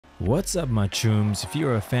What's up, my chooms? If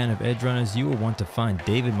you're a fan of edgerunners, you will want to find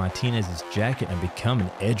David Martinez's jacket and become an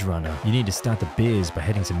edgerunner. You need to start the biz by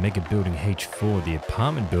heading to Mega Building H4, the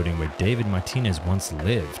apartment building where David Martinez once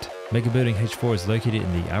lived. Mega Building H4 is located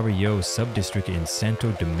in the Arroyo subdistrict in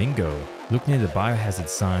Santo Domingo. Look near the biohazard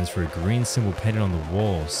signs for a green symbol painted on the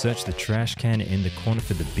wall. Search the trash can in the corner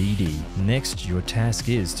for the BD. Next, your task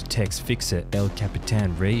is to text fixer El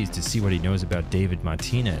Capitan Reyes to see what he knows about David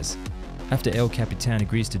Martinez. After El Capitan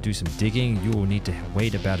agrees to do some digging, you will need to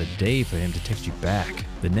wait about a day for him to text you back.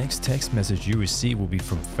 The next text message you receive will be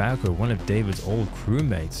from Falco, one of David's old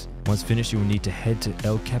crewmates. Once finished, you will need to head to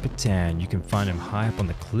El Capitan. You can find him high up on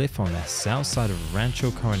the cliff on the south side of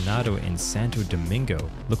Rancho Coronado in Santo Domingo.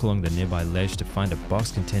 Look along the nearby ledge to find a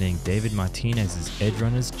box containing David Martinez's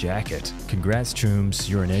edgerunner's jacket. Congrats, chooms,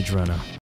 you're an edgerunner.